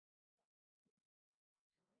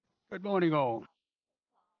Good morning, all.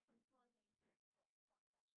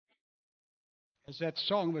 As that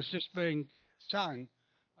song was just being sung,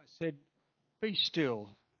 I said, "Be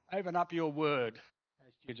still, open up your word,"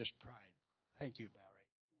 as you just prayed. Thank you,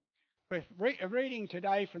 Barry. We're reading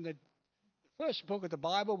today from the first book of the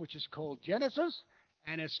Bible, which is called Genesis,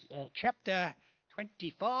 and it's chapter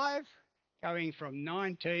 25, going from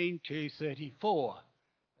 19 to 34.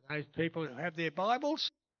 For those people who have their Bibles,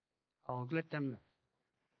 I'll let them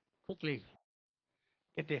quickly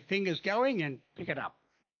get their fingers going and pick it up.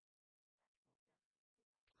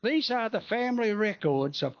 These are the family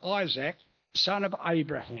records of Isaac, son of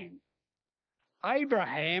Abraham.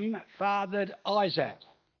 Abraham fathered Isaac.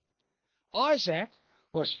 Isaac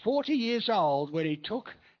was 40 years old when he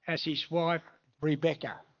took as his wife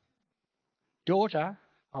Rebekah, daughter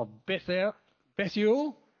of Bethuel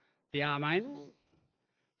the Aramean,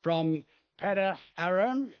 from Paddan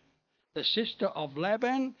Aram, the sister of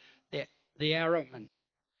Laban the Aramean.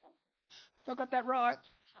 Have I got that right?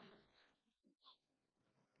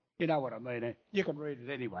 You know what I mean. You can read it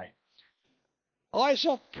anyway.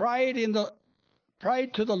 Isaac prayed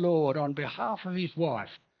to the Lord on behalf of his wife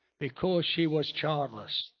because she was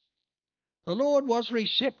childless. The Lord was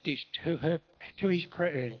receptive to his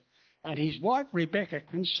prayer, and his wife Rebekah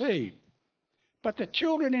conceived. But the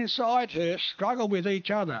children inside her struggled with each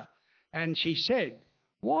other, and she said,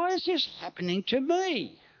 "Why is this happening to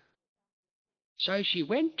me?" So she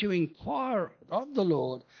went to inquire of the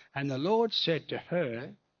Lord, and the Lord said to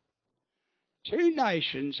her, "Two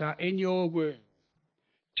nations are in your womb.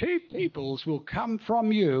 Two peoples will come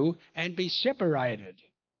from you and be separated.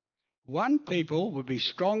 One people will be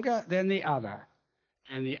stronger than the other,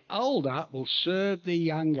 and the older will serve the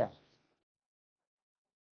younger."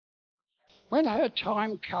 When her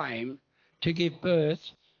time came to give birth,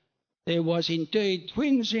 there was indeed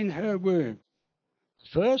twins in her womb. The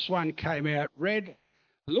first one came out red,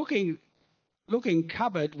 looking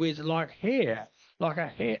covered with like a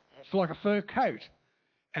fur coat,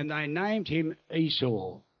 and they named him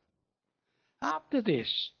Esau. After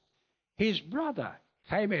this, his brother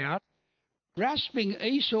came out, grasping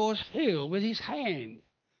Esau's heel with his hand.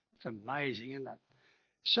 It's amazing, isn't it?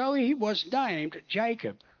 So he was named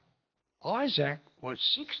Jacob. Isaac was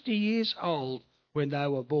 60 years old when they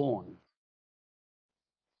were born.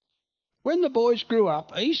 When the boys grew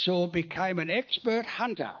up, Esau became an expert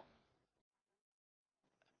hunter,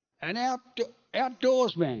 an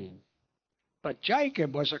outdoorsman, but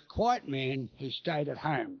Jacob was a quiet man who stayed at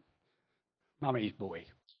home, mummy's boy.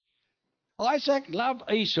 Isaac loved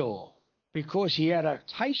Esau because he had a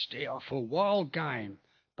taste for wild game,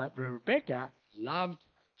 but Rebekah loved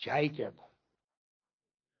Jacob.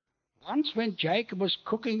 Once when Jacob was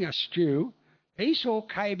cooking a stew, Esau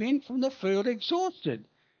came in from the field exhausted.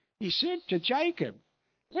 He said to Jacob,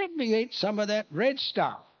 "Let me eat some of that red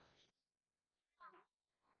stuff."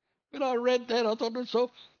 When I read that, I thought to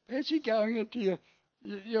myself, "How's he going into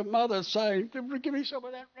your mother saying, 'Give me some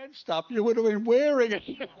of that red stuff'? You would have been wearing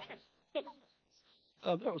it."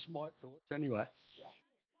 Oh, that was my thoughts anyway.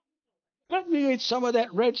 "Let me eat some of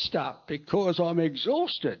that red stuff because I'm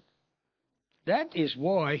exhausted." That is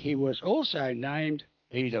why he was also named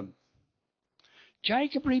Edom.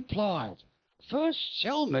 Jacob replied, "First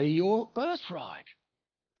sell me your birthright."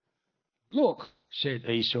 "Look," said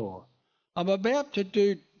Esau, "I'm about to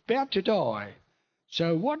die,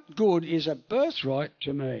 so what good is a birthright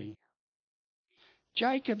to me?"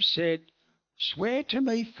 Jacob said, "Swear to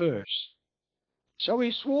me first." So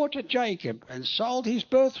he swore to Jacob and sold his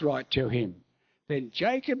birthright to him. Then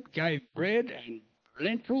Jacob gave bread and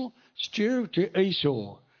lentil stew to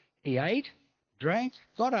Esau. He ate, drank,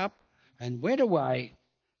 got up, and went away.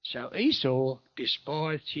 So Esau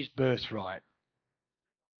despised his birthright.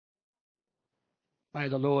 May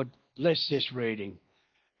the Lord bless this reading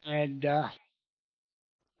and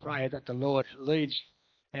pray that the Lord leads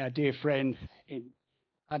our dear friend in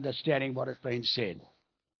understanding what has been said.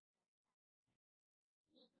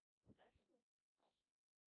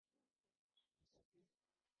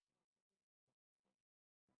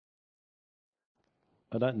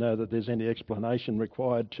 I don't know that there's any explanation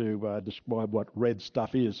required to describe what red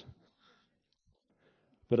stuff is,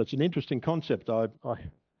 but it's an interesting concept. I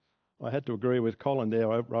had to agree with Colin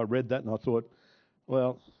there. I read that and I thought,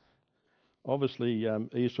 well, obviously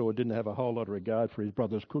Esau didn't have a whole lot of regard for his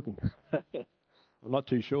brother's cooking. I'm not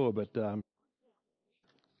too sure, but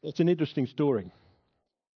it's an interesting story.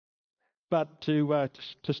 But to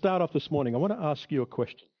start off this morning, I want to ask you a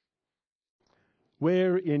question.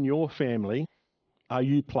 Where in your family are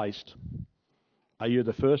you placed? Are you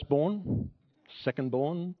the firstborn,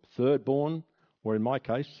 secondborn, thirdborn, or in my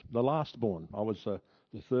case, the lastborn? I was the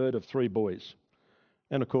the third of three boys.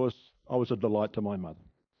 And of course, I was a delight to my mother.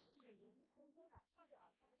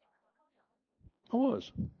 I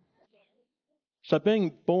was. So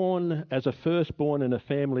being born as a firstborn in a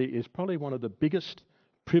family is probably one of the biggest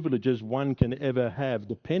privileges one can ever have,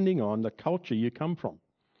 depending on the culture you come from.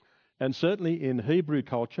 And certainly in Hebrew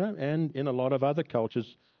culture and in a lot of other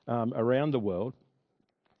cultures around the world,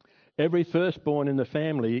 every firstborn in the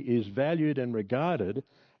family is valued and regarded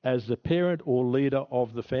as the parent or leader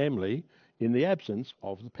of the family in the absence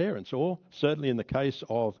of the parents, or certainly in the case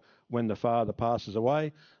of when the father passes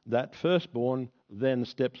away, that firstborn then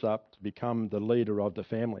steps up to become the leader of the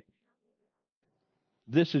family.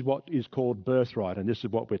 This is what is called birthright, and this is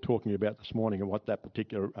what we're talking about this morning and what that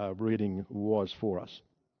particular reading was for us.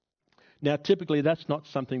 Now, typically, that's not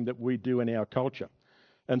something that we do in our culture.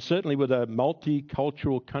 And certainly with a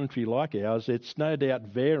multicultural country like ours, it's no doubt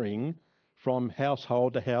varying from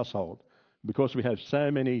household to household. Because we have so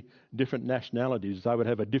many different nationalities, they would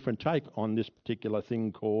have a different take on this particular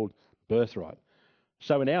thing called birthright.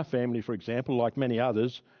 So in our family, for example, like many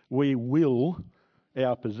others, we will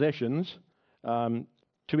our possessions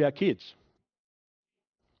to our kids.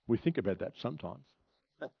 We think about that sometimes.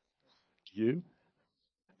 Do you?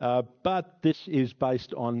 But this is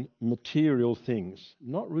based on material things,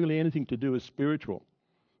 not really anything to do with spiritual.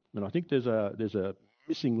 And I think there's a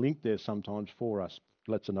missing link there sometimes for us.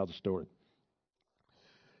 That's another story.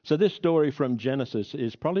 So this story from Genesis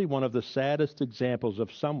is probably one of the saddest examples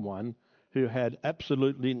of someone who had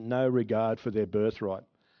absolutely no regard for their birthright.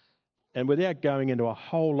 And without going into a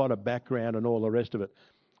whole lot of background and all the rest of it,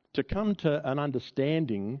 to come to an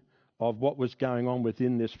understanding of what was going on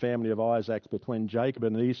within this family of Isaac between Jacob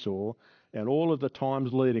and Esau and all of the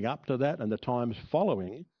times leading up to that and the times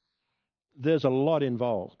following, there's a lot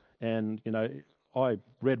involved. And, I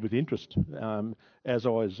read with interest as I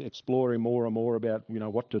was exploring more and more about,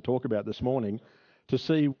 what to talk about this morning to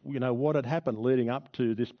see, what had happened leading up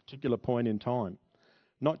to this particular point in time.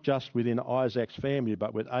 Not just within Isaac's family,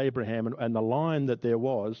 but with Abraham and the line that there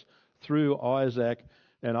was through Isaac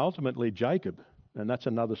and ultimately Jacob. And that's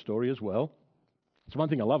another story as well. It's one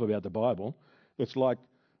thing I love about the Bible. It's like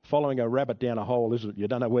following a rabbit down a hole, isn't it? You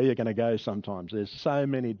don't know where you're going to go sometimes. There's so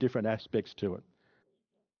many different aspects to it.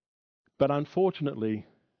 But unfortunately,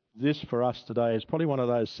 this for us today is probably one of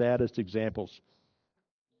those saddest examples.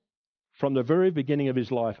 From the very beginning of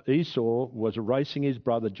his life, Esau was racing his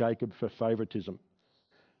brother Jacob for favoritism,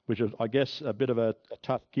 which was, I guess, a bit of a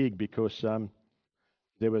tough gig because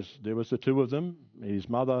there was the two of them. His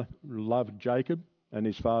mother loved Jacob and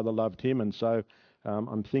his father loved him, and so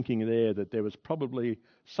I'm thinking there that there was probably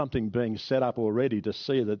something being set up already to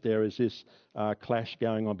see that there is this clash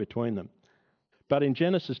going on between them. But in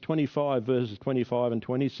Genesis 25, verses 25 and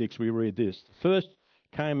 26, we read this. The first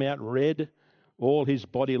came out red, all his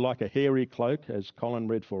body like a hairy cloak, as Colin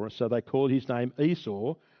read for us. So they called his name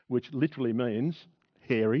Esau, which literally means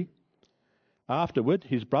hairy. Afterward,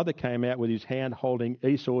 his brother came out with his hand holding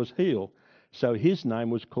Esau's heel. So his name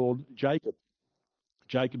was called Jacob.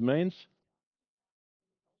 Jacob means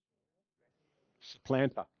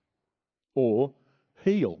supplanter or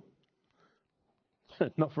heel.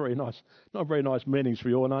 Not very nice meanings for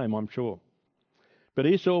your name, I'm sure. But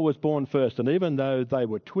Esau was born first, and even though they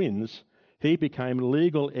were twins, he became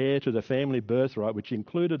legal heir to the family birthright, which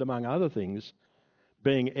included, among other things,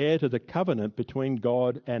 being heir to the covenant between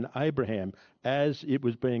God and Abraham as it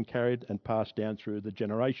was being carried and passed down through the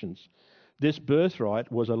generations. This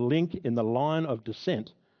birthright was a link in the line of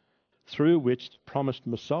descent through which the promised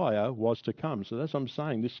Messiah was to come. So that's what I'm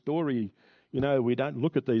saying. This story, we don't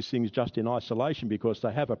look at these things just in isolation because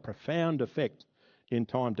they have a profound effect in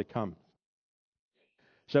time to come.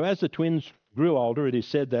 So as the twins grew older, it is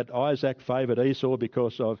said that Isaac favoured Esau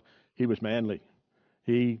because he was manly.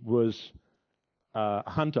 He was a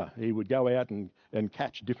hunter. He would go out and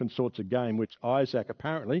catch different sorts of game, which Isaac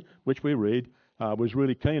apparently, which we read, was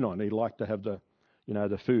really keen on. He liked to have the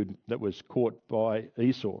food that was caught by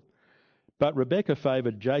Esau. But Rebekah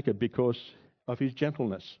favoured Jacob because of his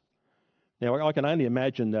gentleness. Now, I can only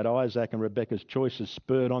imagine that Isaac and Rebekah's choices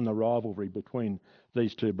spurred on the rivalry between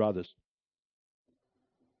these two brothers.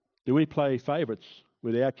 Do we play favourites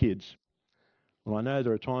with our kids? Well, I know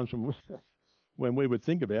there are times when we would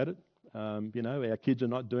think about it. Our kids are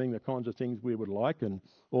not doing the kinds of things we would like and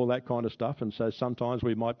all that kind of stuff. And so sometimes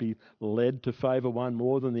we might be led to favour one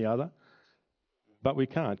more than the other. But we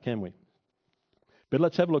can't, can we? But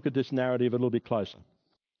let's have a look at this narrative a little bit closer.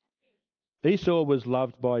 Esau was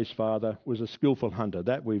loved by his father, was a skillful hunter.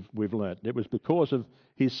 That we've learnt. It was because of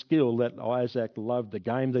his skill that Isaac loved the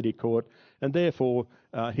game that he caught, and therefore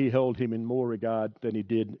he held him in more regard than he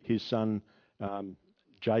did his son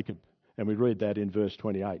Jacob. And we read that in verse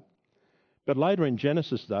 28. But later in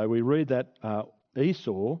Genesis, though, we read that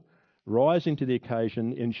Esau rising to the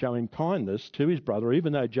occasion in showing kindness to his brother,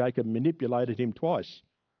 even though Jacob manipulated him twice.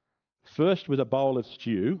 First with a bowl of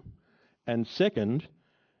stew, and second,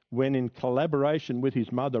 when in collaboration with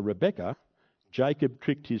his mother Rebekah, Jacob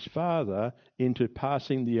tricked his father into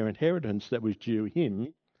passing the inheritance that was due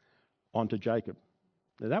him onto Jacob.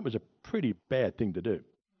 Now that was a pretty bad thing to do,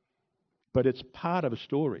 but it's part of a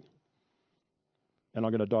story. And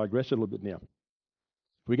I'm going to digress a little bit now.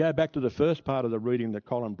 If we go back to the first part of the reading that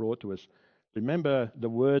Colin brought to us, remember the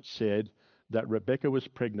word said that Rebekah was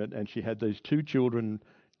pregnant and she had these two children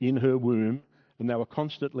in her womb and they were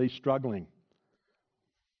constantly struggling.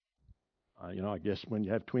 I guess when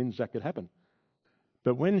you have twins that could happen.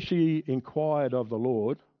 But when she inquired of the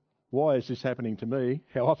Lord, why is this happening to me?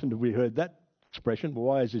 How often have we heard that expression?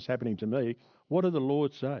 Why is this happening to me? What did the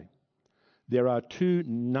Lord say? There are two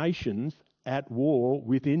nations at war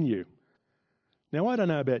within you. Now, I don't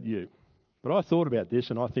know about you, but I thought about this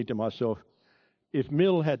and I think to myself, if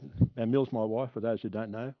Mill had, and Mill's my wife, for those who don't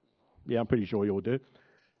know, yeah, I'm pretty sure you all do.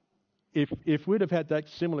 If we'd have had that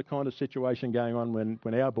similar kind of situation going on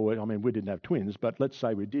when our boy, I mean, we didn't have twins, but let's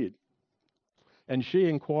say we did, and she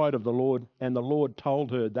inquired of the Lord and the Lord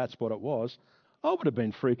told her that's what it was, I would have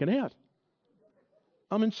been freaking out.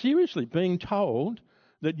 I mean, seriously, being told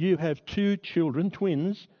that you have two children,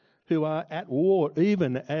 twins, who are at war,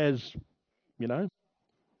 even as,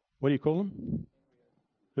 what do you call them?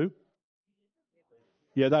 Who?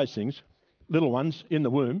 Yeah, those things, little ones in the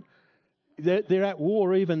womb. They're at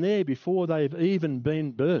war even there before they've even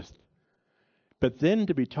been birthed. But then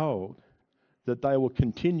to be told that they will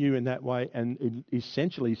continue in that way and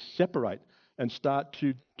essentially separate and start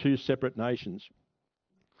two separate nations.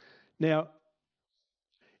 Now,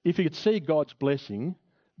 if you could see God's blessing,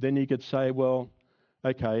 then you could say, well,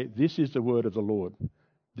 okay, this is the word of the Lord.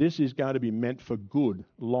 This is going to be meant for good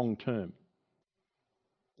long term.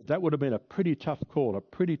 That would have been a pretty tough call, a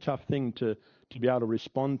pretty tough thing to be able to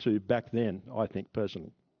respond to back then, I think,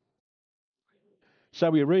 personally. So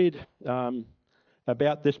we read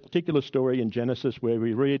about this particular story in Genesis where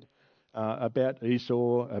we read about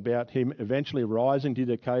Esau, about him eventually rising to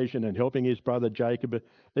the occasion and helping his brother Jacob,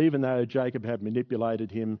 even though Jacob had manipulated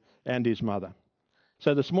him and his mother.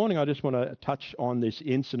 So this morning I just want to touch on this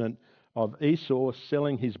incident of Esau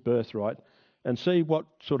selling his birthright and see what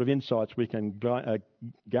sort of insights we can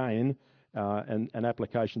gain and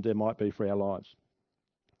applications there might be for our lives.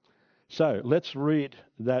 So let's read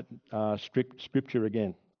that scripture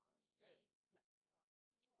again.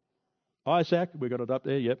 Isaac, we got it up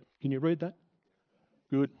there, yep. Can you read that?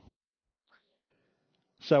 Good.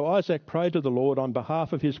 So Isaac prayed to the Lord on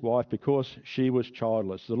behalf of his wife because she was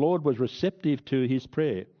childless. The Lord was receptive to his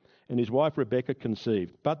prayer, and his wife Rebekah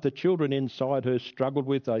conceived. But the children inside her struggled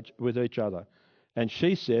with each other. And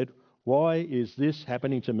she said, "Why is this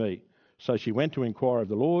happening to me?" So she went to inquire of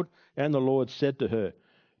the Lord, and the Lord said to her,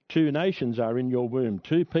 "Two nations are in your womb,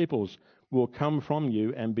 two peoples will come from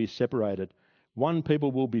you and be separated. One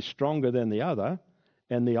people will be stronger than the other,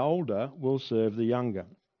 and the older will serve the younger."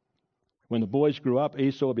 When the boys grew up,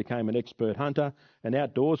 Esau became an expert hunter and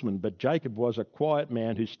outdoorsman, but Jacob was a quiet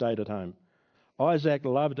man who stayed at home. Isaac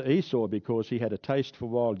loved Esau because he had a taste for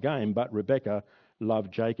wild game, but Rebekah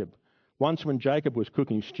loved Jacob. Once when Jacob was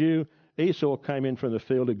cooking stew, Esau came in from the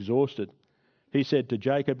field exhausted. He said to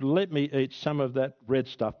Jacob, "Let me eat some of that red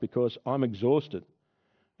stuff because I'm exhausted."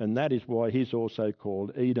 And that is why he's also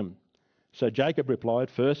called Edom. So Jacob replied,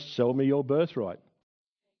 "First, sell me your birthright."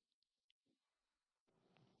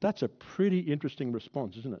 That's a pretty interesting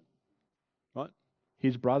response, isn't it? Right?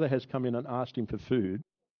 His brother has come in and asked him for food.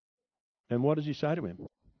 And what does he say to him?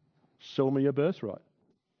 "Sell me your birthright."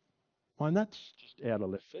 And that's just out of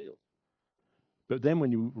left field. But then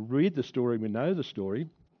when you read the story, we know the story,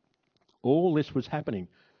 all this was happening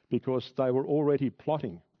because they were already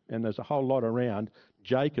plotting. And there's a whole lot around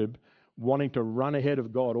Jacob wanting to run ahead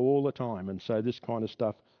of God all the time. And so this kind of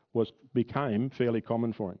stuff became fairly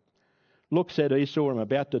common for him. "Look," said Esau, "I'm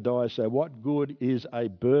about to die, so what good is a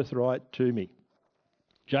birthright to me?"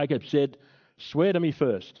 Jacob said, "Swear to me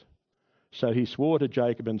first." So he swore to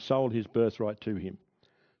Jacob and sold his birthright to him.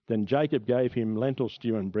 Then Jacob gave him lentil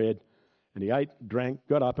stew and bread, and he ate, drank,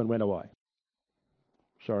 got up and went away.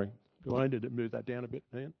 Sorry, do I need to move that down a bit,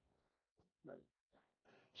 Ian? No.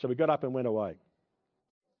 So he got up and went away.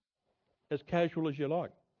 As casual as you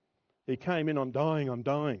like. He came in, "I'm dying, I'm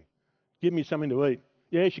dying. Give me something to eat."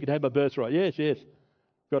 "Yes, you can have my birthright." "Yes, yes."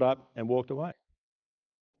 Got up and walked away.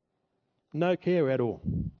 No care at all.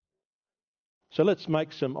 So let's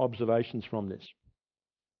make some observations from this.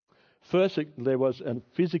 First, there was a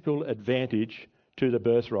physical advantage to the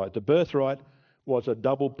birthright. The birthright was a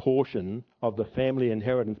double portion of the family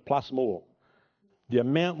inheritance plus more. The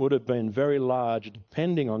amount would have been very large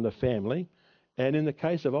depending on the family, and in the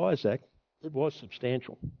case of Isaac, it was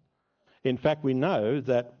substantial. In fact, we know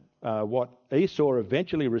that what Esau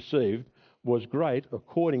eventually received was great,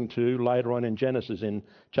 according to later on in Genesis in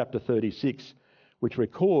chapter 36, which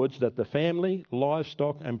records that the family,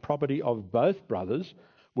 livestock and property of both brothers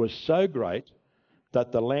was so great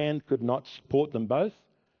that the land could not support them both.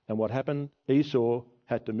 And what happened? Esau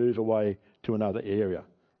had to move away to another area,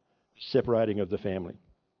 separating of the family.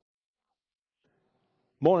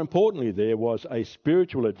 More importantly, there was a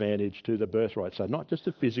spiritual advantage to the birthright. So not just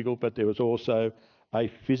a physical, but there was also a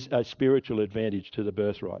spiritual advantage to the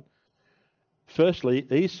birthright. Firstly,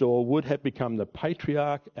 Esau would have become the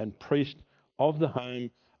patriarch and priest of the home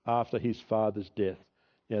after his father's death.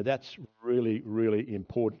 Now that's really, really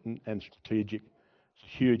important and strategic. It's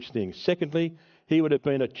a huge thing. Secondly, he would have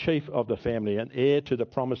been a chief of the family, an heir to the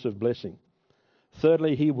promise of blessing.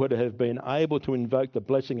 Thirdly, he would have been able to invoke the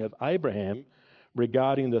blessing of Abraham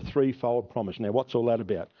regarding the threefold promise. Now, what's all that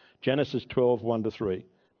about? Genesis 12, 1-3.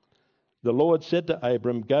 The Lord said to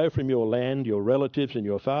Abram, "Go from your land, your relatives, and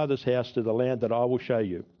your father's house to the land that I will show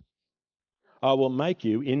you. I will make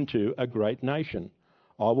you into a great nation.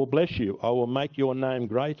 I will bless you. I will make your name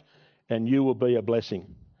great, and you will be a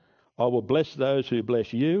blessing. I will bless those who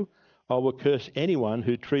bless you. I will curse anyone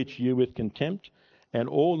who treats you with contempt, and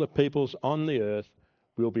all the peoples on the earth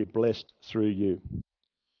will be blessed through you."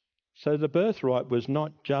 So the birthright was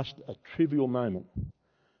not just a trivial moment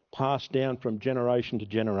passed down from generation to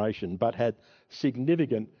generation, but had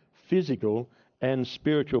significant physical and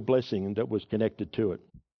spiritual blessing that was connected to it.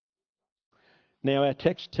 Now our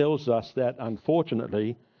text tells us that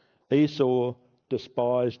unfortunately Esau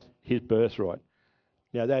despised his birthright.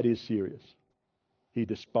 Now that is serious. He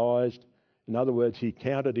despised, in other words, he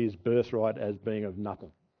counted his birthright as being of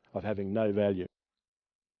nothing, of having no value.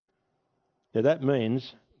 Now that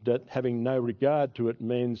means that having no regard to it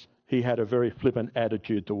means he had a very flippant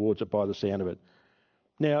attitude towards it by the sound of it.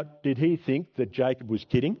 Now, did he think that Jacob was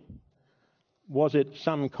kidding? Was it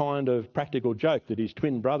some kind of practical joke that his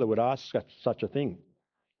twin brother would ask such a thing?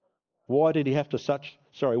 Why did he have such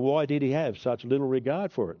little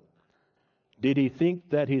regard for it? Did he think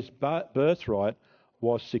that his birthright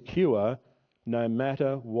was secure no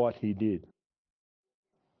matter what he did?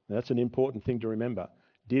 Now, that's an important thing to remember.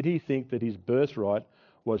 Did he think that his birthright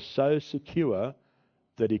was so secure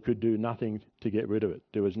that he could do nothing to get rid of it?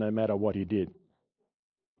 There was no matter what he did.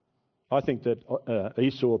 I think that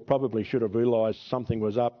Esau probably should have realised something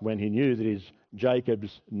was up when he knew that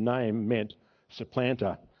Jacob's name meant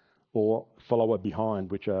supplanter or follower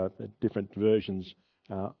behind, which are different versions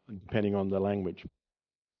depending on the language.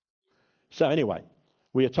 So anyway,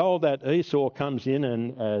 we are told that Esau comes in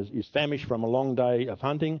and is famished from a long day of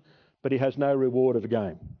hunting, but he has no reward of the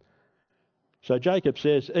game. So Jacob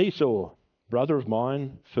says, "Esau, brother of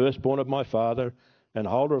mine, firstborn of my father, and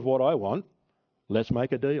holder of what I want, let's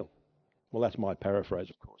make a deal." Well, that's my paraphrase,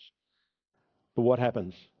 of course. But what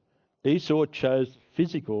happens? Esau chose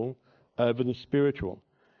physical over the spiritual.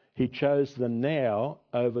 He chose the now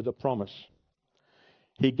over the promise.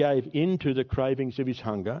 He gave in to the cravings of his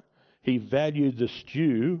hunger. He valued the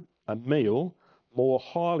stew, a meal, more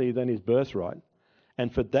highly than his birthright.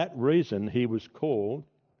 And for that reason, he was called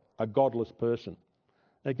a godless person.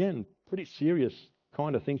 Again, pretty serious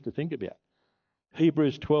kind of things to think about.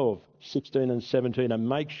 Hebrews 12, 16 and 17, and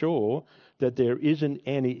make sure that there isn't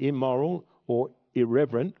any immoral or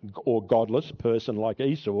irreverent or godless person like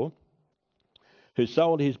Esau who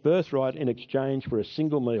sold his birthright in exchange for a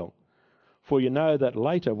single meal. For you know that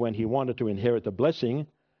later when he wanted to inherit the blessing,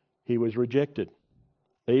 he was rejected,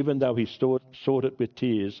 even though he sought it with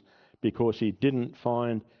tears because he didn't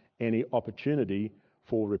find any opportunity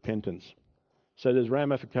for repentance. So there's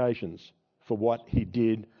ramifications for what he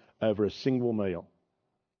did over a single meal.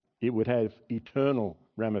 It would have eternal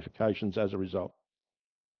ramifications as a result.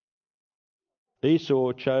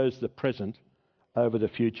 Esau chose the present over the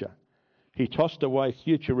future. He tossed away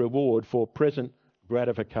future reward for present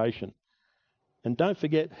gratification. And don't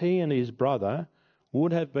forget, he and his brother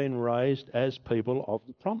would have been raised as people of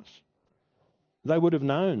the promise. They would have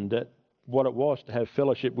known that what it was to have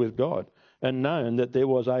fellowship with God and known that there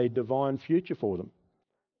was a divine future for them.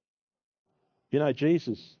 You know,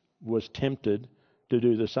 Jesus was tempted to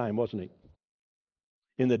do the same, wasn't he?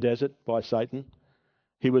 In the desert by Satan.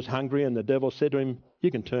 He was hungry and the devil said to him,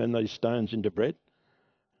 "You can turn these stones into bread."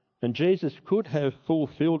 And Jesus could have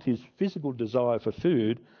fulfilled his physical desire for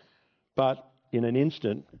food, but in an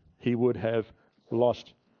instant he would have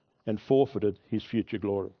lost and forfeited his future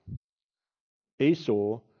glory.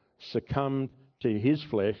 Esau succumbed to his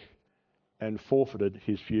flesh and forfeited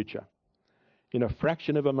his future. In a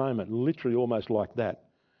fraction of a moment, literally almost like that,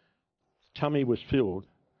 tummy was filled,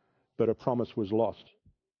 but a promise was lost.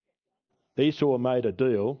 Esau made a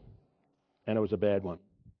deal, and it was a bad one.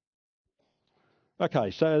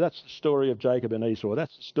 Okay, so that's the story of Jacob and Esau.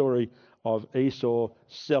 That's the story of Esau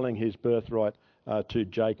selling his birthright to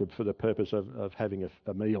Jacob for the purpose of having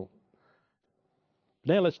a meal.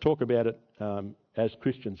 Now let's talk about it as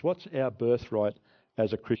Christians. What's our birthright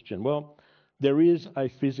as a Christian? Well, there is a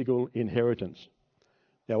physical inheritance.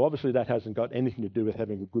 Now, obviously, that hasn't got anything to do with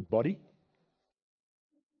having a good body.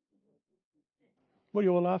 What are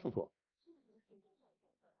you all laughing for?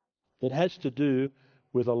 It has to do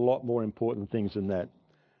with a lot more important things than that.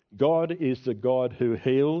 God is the God who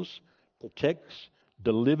heals, protects,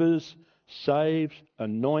 delivers, saves,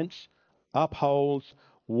 anoints, upholds,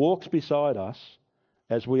 walks beside us,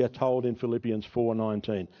 as we are told in Philippians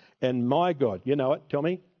 4:19. And my God, you know it, tell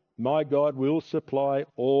me, my God will supply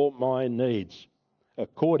all my needs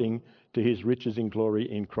according to his riches in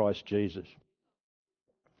glory in Christ Jesus.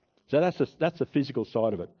 So that's the physical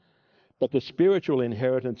side of it. But the spiritual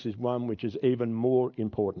inheritance is one which is even more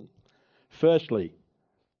important. Firstly,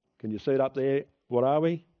 can you see it up there? What are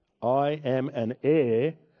we? I am an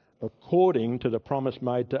heir according to the promise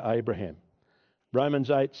made to Abraham. Romans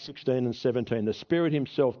 8:16 and 17. The Spirit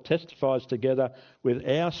himself testifies together with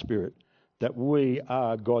our spirit that we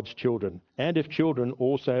are God's children, and if children,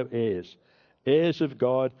 also heirs, heirs of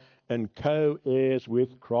God and co-heirs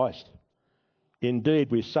with Christ. Indeed,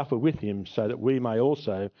 we suffer with him so that we may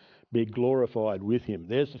also be glorified with him.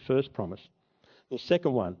 There's the first promise. The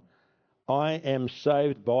second one, I am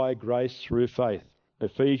saved by grace through faith.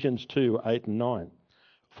 Ephesians 2:8 and 9.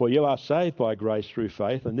 For you are saved by grace through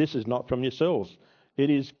faith, and this is not from yourselves. It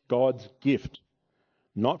is God's gift,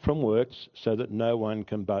 not from works, so that no one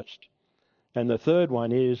can boast. And the third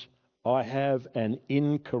one is, I have an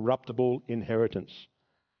incorruptible inheritance.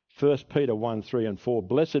 1 Peter 1:3 and 4.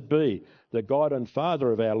 Blessed be the God and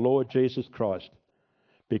Father of our Lord Jesus Christ.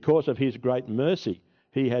 Because of his great mercy,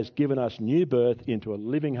 he has given us new birth into a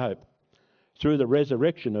living hope through the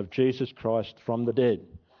resurrection of Jesus Christ from the dead,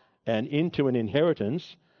 and into an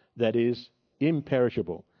inheritance that is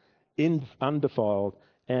imperishable, undefiled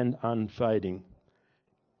and unfading,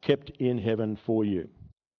 kept in heaven for you.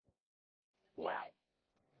 Wow.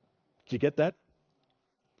 Did you get that?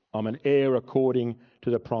 I'm an heir according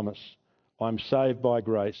to the promise. I'm saved by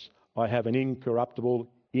grace. I have an incorruptible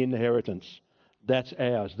inheritance. That's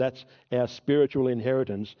ours. That's our spiritual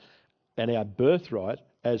inheritance and our birthright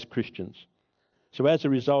as Christians. So as a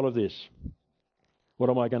result of this, what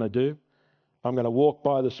am I going to do? I'm going to walk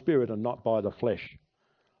by the Spirit and not by the flesh.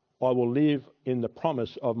 I will live in the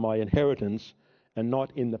promise of my inheritance and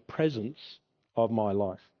not in the presence of my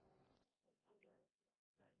life.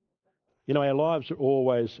 You know, our lives are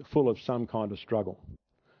always full of some kind of struggle.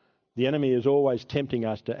 The enemy is always tempting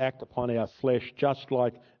us to act upon our flesh, just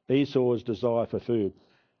like Esau's desire for food,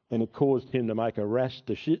 and it caused him to make a rash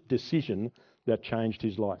decision that changed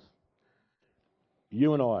his life.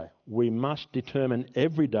 You and I, we must determine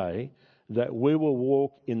every day that we will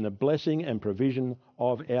walk in the blessing and provision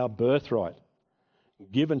of our birthright,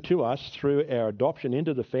 given to us through our adoption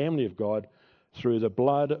into the family of God through the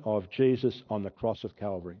blood of Jesus on the cross of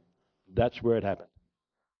Calvary. That's where it happened.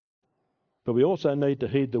 But we also need to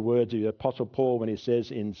heed the words of the Apostle Paul when he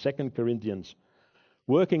says in 2 Corinthians,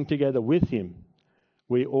 working together with him,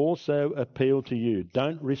 we also appeal to you.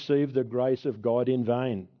 Don't receive the grace of God in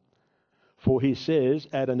vain. For he says,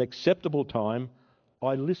 at an acceptable time,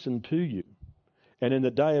 I listened to you, and in the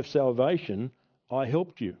day of salvation, I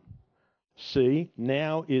helped you. See,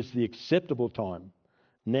 now is the acceptable time.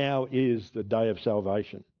 Now is the day of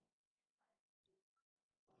salvation.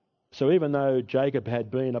 So even though Jacob had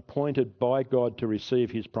been appointed by God to receive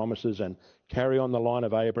his promises and carry on the line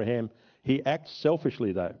of Abraham, he acts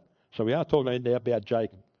selfishly though. So we are talking about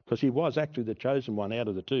Jacob, because he was actually the chosen one out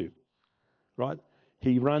of the two, right?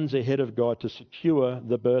 He runs ahead of God to secure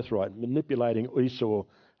the birthright, manipulating Esau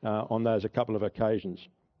on those a couple of occasions.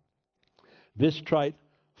 This trait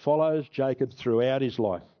follows Jacob throughout his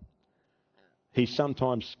life. He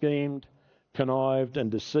sometimes schemed, connived and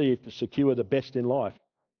deceived to secure the best in life,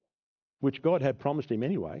 which God had promised him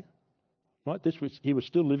anyway. Right? He was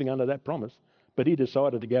still living under that promise, but he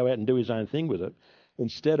decided to go out and do his own thing with it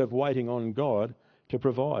instead of waiting on God to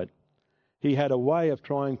provide. He had a way of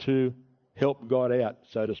trying to help God out,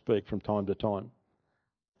 so to speak, from time to time.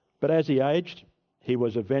 But as he aged, he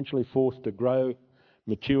was eventually forced to grow,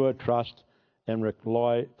 mature, trust, and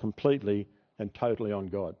rely completely and totally on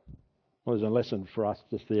God. Well, there's a lesson for us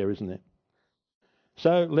just there, isn't there?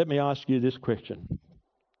 So let me ask you this question.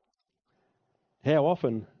 How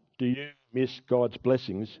often do you miss God's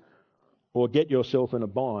blessings or get yourself in a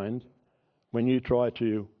bind when you try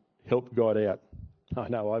to help God out? I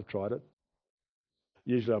know I've tried it.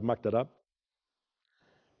 Usually I've mucked it up.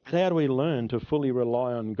 But how do we learn to fully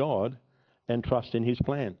rely on God and trust in his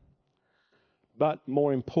plan? But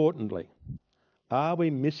more importantly, are we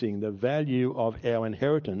missing the value of our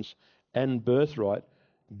inheritance and birthright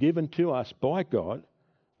given to us by God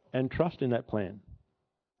and trust in that plan?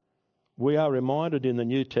 We are reminded in the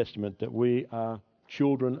New Testament that we are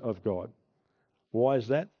children of God. Why is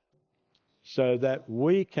that? So that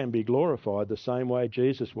we can be glorified the same way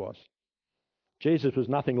Jesus was. Jesus was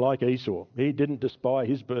nothing like Esau. He didn't despise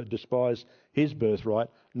his birthright,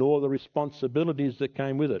 nor the responsibilities that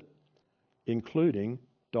came with it, including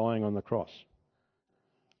dying on the cross.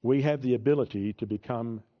 We have the ability to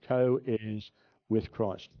become co-heirs with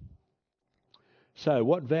Christ. So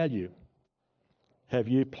what value have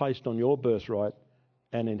you placed on your birthright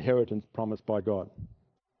and inheritance promised by God?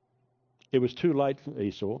 It was too late for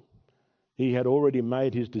Esau. He had already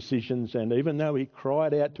made his decisions, and even though he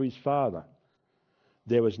cried out to his father,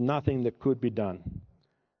 there was nothing that could be done.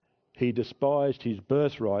 He despised his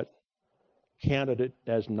birthright, counted it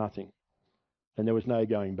as nothing, and there was no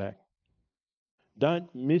going back.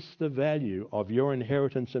 Don't miss the value of your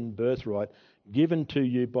inheritance and birthright given to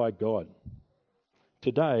you by God.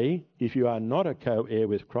 Today, if you are not a co-heir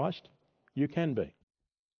with Christ, you can be.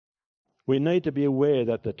 We need to be aware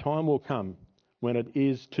that the time will come when it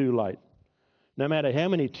is too late. No matter how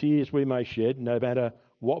many tears we may shed, no matter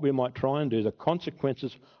what we might try and do, the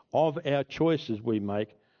consequences of our choices we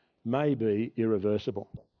make may be irreversible.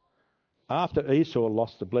 After Esau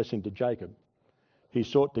lost the blessing to Jacob, he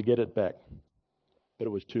sought to get it back, but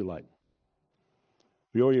it was too late.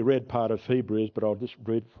 We already read part of Hebrews, but I'll just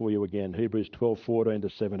read for you again. Hebrews 12:14 to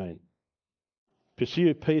 17.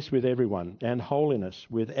 Pursue peace with everyone and holiness.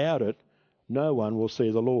 Without it, no one will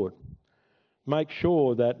see the Lord. Make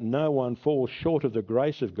sure that no one falls short of the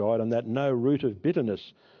grace of God and that no root of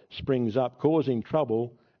bitterness springs up, causing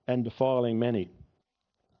trouble and defiling many.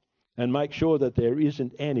 And make sure that there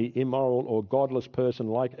isn't any immoral or godless person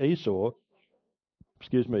like Esau,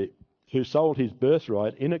 who sold his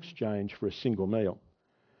birthright in exchange for a single meal.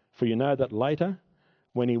 For you know that later,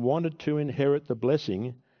 when he wanted to inherit the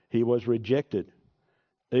blessing, he was rejected,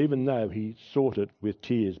 even though he sought it with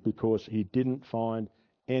tears, because he didn't find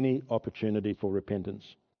any opportunity for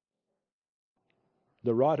repentance.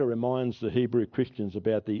 The writer reminds the Hebrew Christians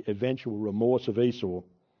about the eventual remorse of Esau.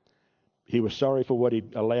 He was sorry for what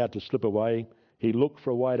he'd allowed to slip away. He looked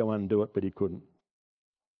for a way to undo it, but he couldn't.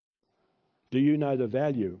 Do you know the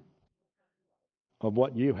value of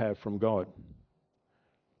what you have from God?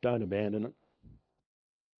 Don't abandon it.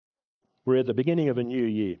 We're at the beginning of a new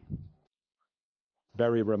year.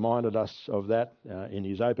 Barry reminded us of that in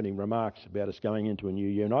his opening remarks about us going into a new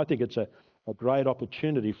year. And I think it's a great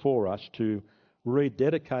opportunity for us to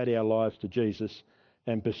rededicate our lives to Jesus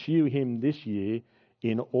and pursue him this year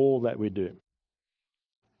in all that we do.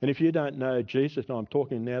 And if you don't know Jesus, and I'm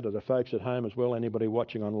talking now to the folks at home as well, anybody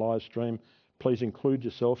watching on live stream, please include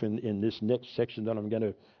yourself in this next section that I'm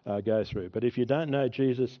going to go through. But if you don't know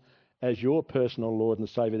Jesus as your personal Lord and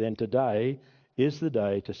Saviour, then today is the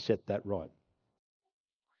day to set that right.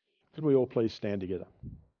 Could we all please stand together?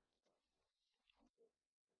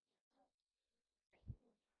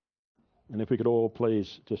 And if we could all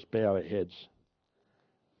please just bow our heads.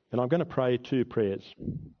 And I'm going to pray two prayers.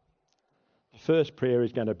 The first prayer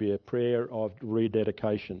is going to be a prayer of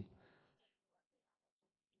rededication.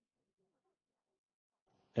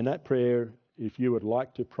 And that prayer, if you would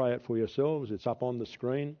like to pray it for yourselves, it's up on the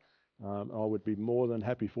screen. I would be more than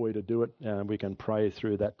happy for you to do it, and we can pray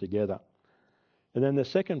through that together. And then the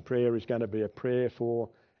second prayer is going to be a prayer for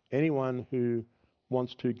anyone who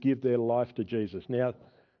wants to give their life to Jesus. Now,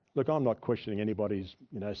 look, I'm not questioning anybody's,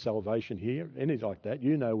 salvation here, anything like that.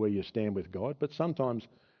 You know where you stand with God, but sometimes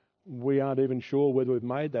we aren't even sure whether we've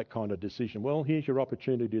made that kind of decision. Well, here's your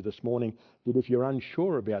opportunity this morning that if you're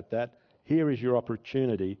unsure about that, here is your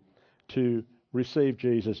opportunity to receive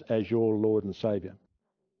Jesus as your Lord and Saviour.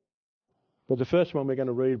 But the first one we're going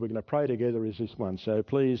to pray together is this one. So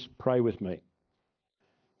please pray with me.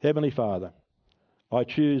 Heavenly Father, I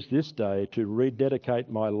choose this day to rededicate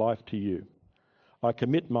my life to you. I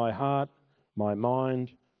commit my heart, my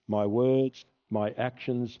mind, my words, my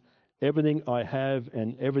actions, everything I have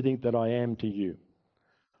and everything that I am to you.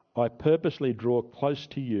 I purposely draw close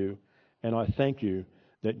to you, and I thank you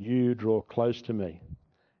that you draw close to me.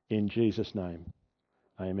 In Jesus' name,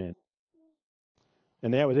 amen.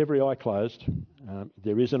 And now with every eye closed,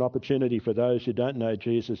 there is an opportunity for those who don't know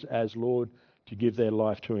Jesus as Lord to give their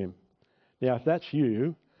life to him. Now, if that's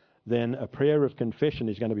you, then a prayer of confession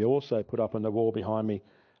is going to be also put up on the wall behind me.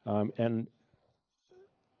 And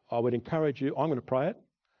I would encourage you, I'm going to pray it.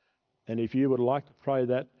 And if you would like to pray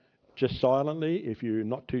that just silently, if you're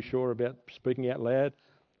not too sure about speaking out loud,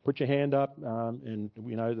 put your hand up, and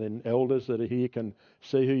then elders that are here can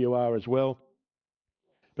see who you are as well.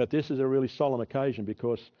 But this is a really solemn occasion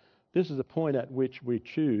because this is the point at which we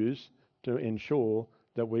choose to ensure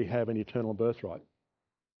that we have an eternal birthright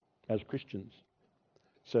as Christians.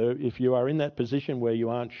 So if you are in that position where you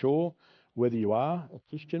aren't sure whether you are a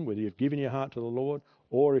Christian, whether you've given your heart to the Lord,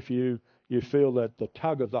 or if you feel that the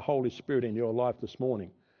tug of the Holy Spirit in your life this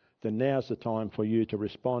morning, then now's the time for you to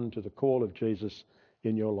respond to the call of Jesus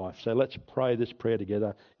in your life. So let's pray this prayer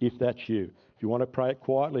together if that's you. If you want to pray it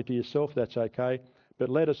quietly to yourself, that's okay, but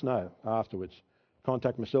let us know afterwards.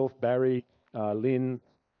 Contact myself, Barry, Lynn.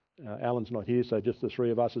 Alan's not here, so just the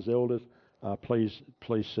three of us as elders. Please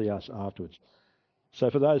see us afterwards. So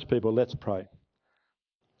for those people, let's pray.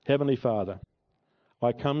 Heavenly Father,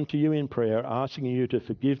 I come to you in prayer asking you to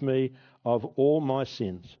forgive me of all my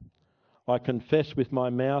sins. I confess with my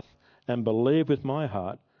mouth and believe with my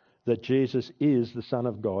heart that Jesus is the Son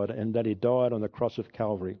of God and that he died on the cross of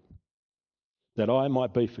Calvary, that I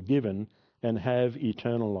might be forgiven and have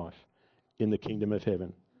eternal life in the kingdom of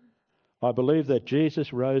heaven. I believe that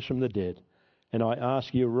Jesus rose from the dead, and I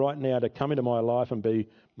ask you right now to come into my life and be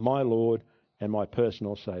my Lord and my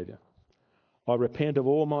personal Saviour. I repent of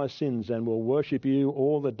all my sins and will worship you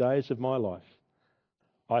all the days of my life.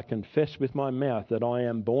 I confess with my mouth that I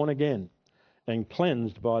am born again and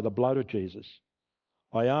cleansed by the blood of Jesus.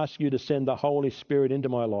 I ask you to send the Holy Spirit into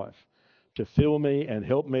my life to fill me and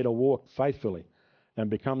help me to walk faithfully and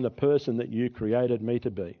become the person that you created me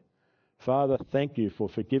to be. Father, thank you for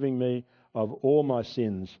forgiving me of all my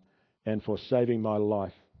sins and for saving my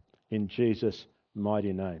life. In Jesus'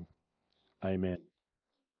 mighty name, amen.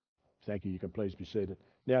 Thank you. You can please be seated.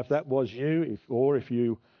 Now, if that was you, if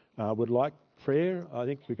you would like prayer, I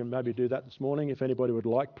think we can maybe do that this morning. If anybody would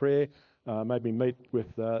like prayer, maybe meet with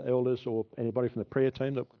elders or anybody from the prayer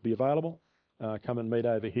team that would be available. Come and meet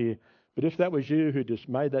over here. But if that was you who just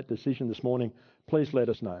made that decision this morning, please let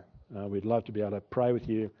us know. We'd love to be able to pray with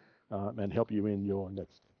you and help you in your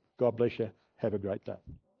next. God bless you. Have a great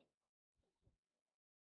day.